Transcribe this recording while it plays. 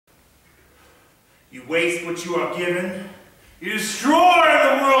You waste what you are given. You destroy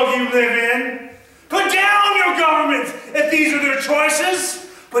the world you live in. Put down your governments if these are their choices.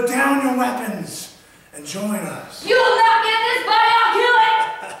 Put down your weapons and join us. You will not get this, but I'll kill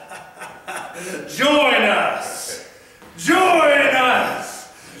it! Join us! Join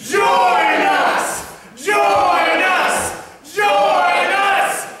us! Join us! Join us! Join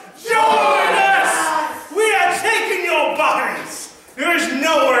us! Join us! We are taking your bodies. There is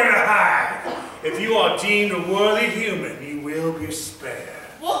nowhere to hide. If you are deemed a worthy human, you will be spared.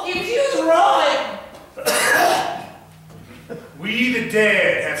 Well, if you run! We, the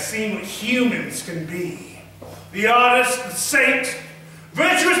dead, have seen what humans can be. The artist, the saint,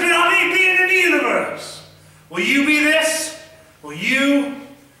 virtuous beyond any being in the universe. Will you be this? Will you?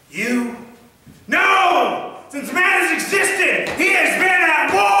 No! Since man has existed, he has been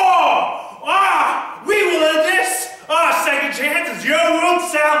at war! We will end this. Our second chance is your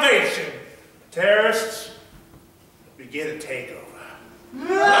world's salvation. Terrorists, begin a takeover.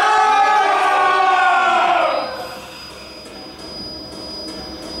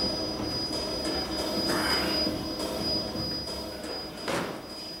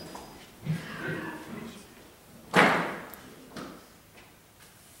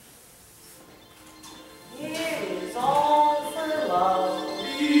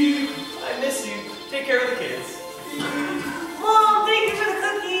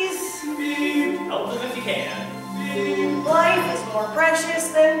 Precious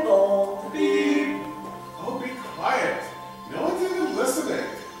than gold. Beep. Oh, be quiet. No one's even listening.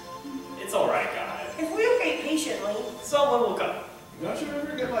 It's all right, guys. If we wait patiently, someone will come. Don't you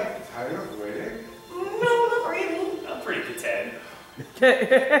ever get, like, tired of waiting? No, not really. I'm pretty content.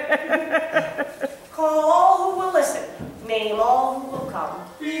 Call all who will listen. Name all who will come.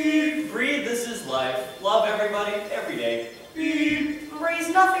 Beep. Breathe, this is life. Love everybody, every day. Beep. Raise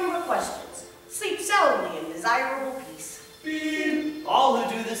nothing but questions. Sleep soundly in desirable peace. Beep. All who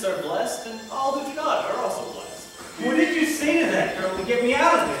do this are blessed, and all who do not are also blessed. What did you say to that girl to get me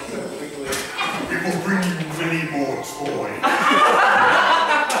out of this so quickly? We will bring you many more toys.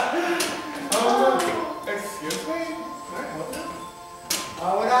 Excuse me? Can I help you?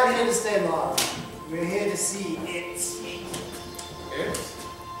 We're not here to stay long. We're here to see it. It?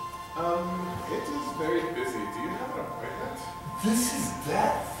 It is very busy. Do you have an appointment? This is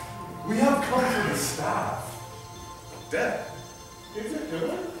death. We have come for the staff. Death? Is it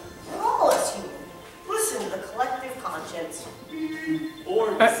human? We're all as human. Listen to the collective conscience.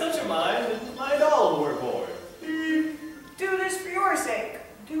 Born with such a mind, and mind all who were born. Do this for your sake.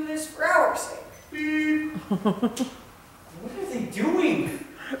 Do this for our sake. What are they doing?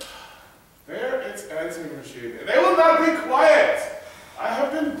 There, it's answering machine. They will not be quiet! I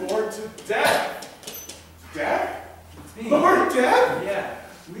have been bored to death. Death? Lord Death? Yeah,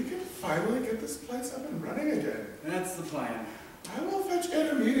 We can finally get this place up and running again. that's the plan. I will fetch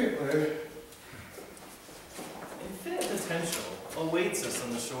it immediately. Infinite potential awaits us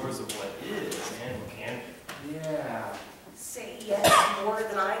on the shores of what is and what can be. Yeah. Say yes more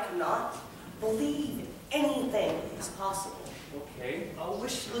than I cannot. Believe anything is possible. Okay, a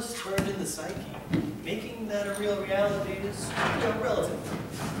wish list turned in the psyche. Making that a real reality is relative.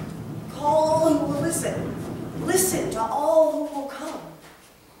 Call all who will listen. Listen to all who will come.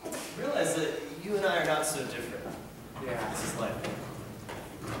 Realize that you and I are not so different. Yeah. This is life.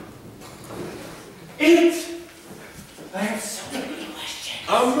 It! I have so many questions.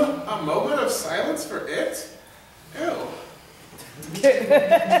 A moment of silence for it? Ew.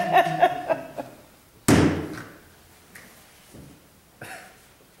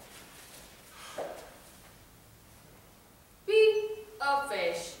 Be a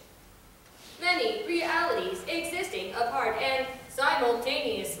fish. Many realities existing apart and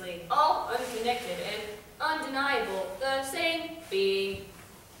simultaneously, all unconnected and undeniable, the same being.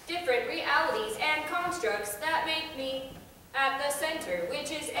 Different realities and constructs that make me at the center, which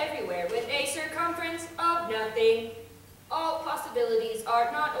is everywhere, with a circumference of nothing. All possibilities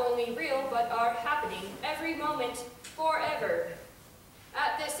are not only real, but are happening every moment, forever.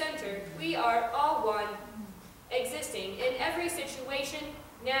 At the center, we are all one, existing in every situation.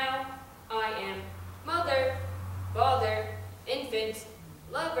 Now, I am mother, father, infant,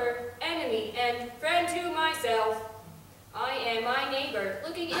 lover, enemy, and friend to myself. I am my neighbor,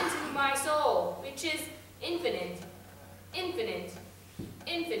 looking into my soul, which is infinite, infinite,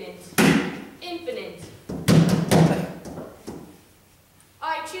 infinite, infinite.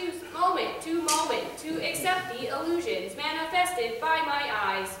 I choose moment to accept the illusions manifested by my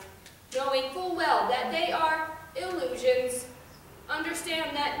eyes, knowing full well that they are illusions.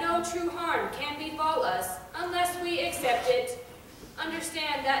 Understand that no true harm can befall us unless we accept it.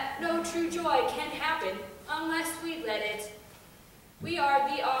 understand that no true joy can happen unless we let it. We are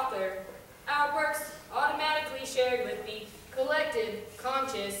the author. Our works automatically shared with the collective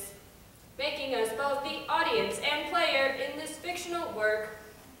conscious, making us both the audience and player in this fictional work.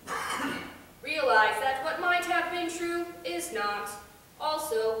 Realize that what might have been true is not.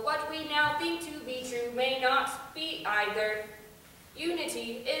 Also, what we now think to be true may not be either.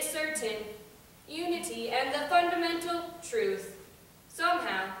 Unity is certain. Unity and the fundamental truth.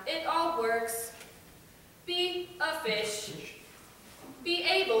 Somehow, it all works. Be a fish. Be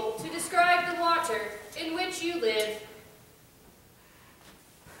able to describe the water in which you live.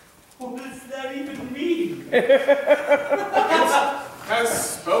 What does that even mean?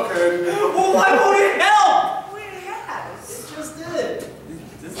 Has spoken. Well, why won't it help? Well, it has. It just did.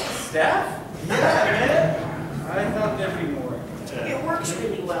 This is staff? Yeah, man. I thought there'd be more. It works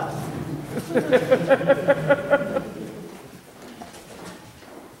really well.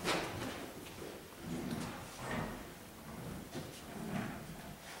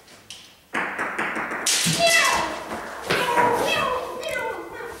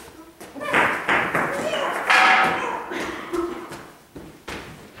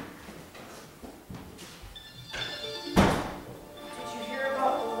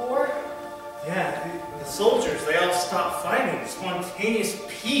 Spontaneous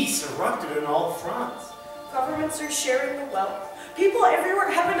peace erupted on all fronts. Governments are sharing the wealth. People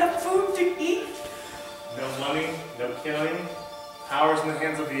everywhere have enough food to eat. No money, no killing. Power's in the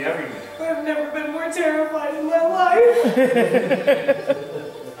hands of the everyman. I've never been more terrified in my life.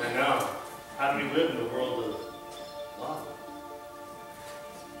 I know. How do we live in the world of love?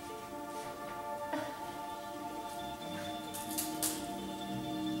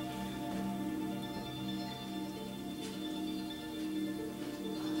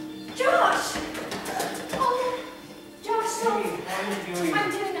 Josh! Oh, Josh, so... Hey, how are you doing?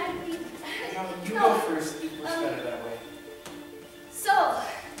 I'm doing that. You go first. It looks better that way. So,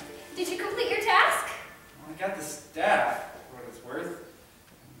 did you complete your task? Well, I got the staff, for what it's worth.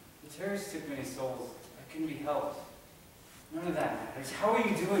 The terrorists took many souls. I couldn't be helped. None of that matters. How are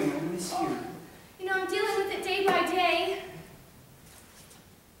you doing? I miss you. You know, I'm dealing with it day by day.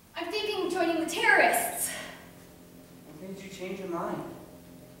 I'm thinking of joining the terrorists. What made you change your mind?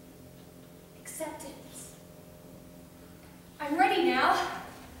 Acceptance. I'm ready now.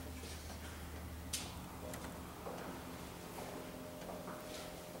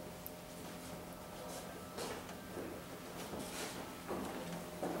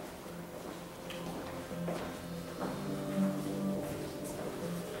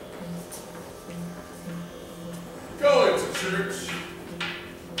 Going to church.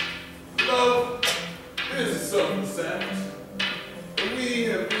 Love is a selfless act. And we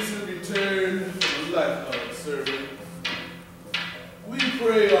have recently returned from a lifelong serving. We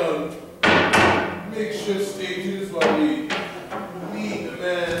pray on makeshift stages while we lead the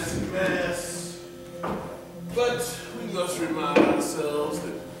mass in mass. But we must remind ourselves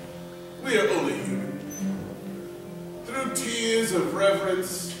that we are only human. Through tears of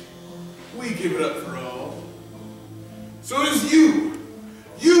reverence, we give it up for all. So it is you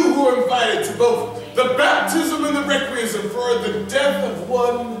who are invited to both the baptism and the requiem, for the death of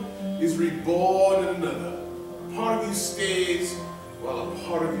one is reborn in another. A part of you stays, while a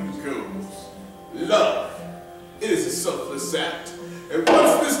part of you goes. Love, it is a selfless act. And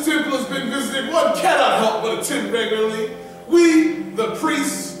once this temple has been visited, one cannot help but attend regularly. We, the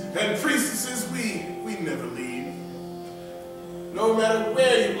priests and priestesses, we never leave. No matter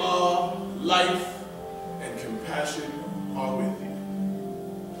where you are, life and compassion are with you.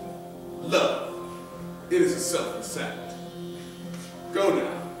 Love, it is a selfless act. Go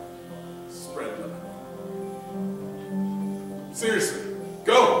now, spread love. Seriously,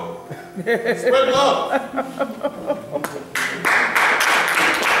 go. Spread love.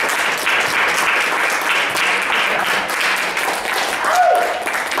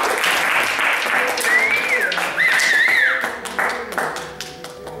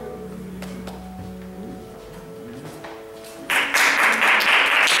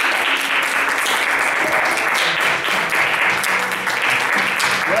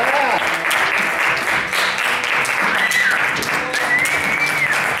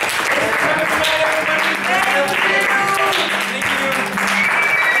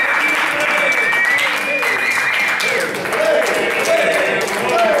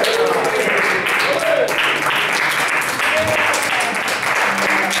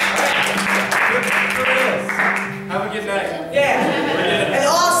 Have a good night. Yeah. An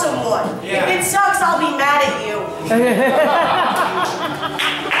awesome one. If it sucks, I'll be mad at you.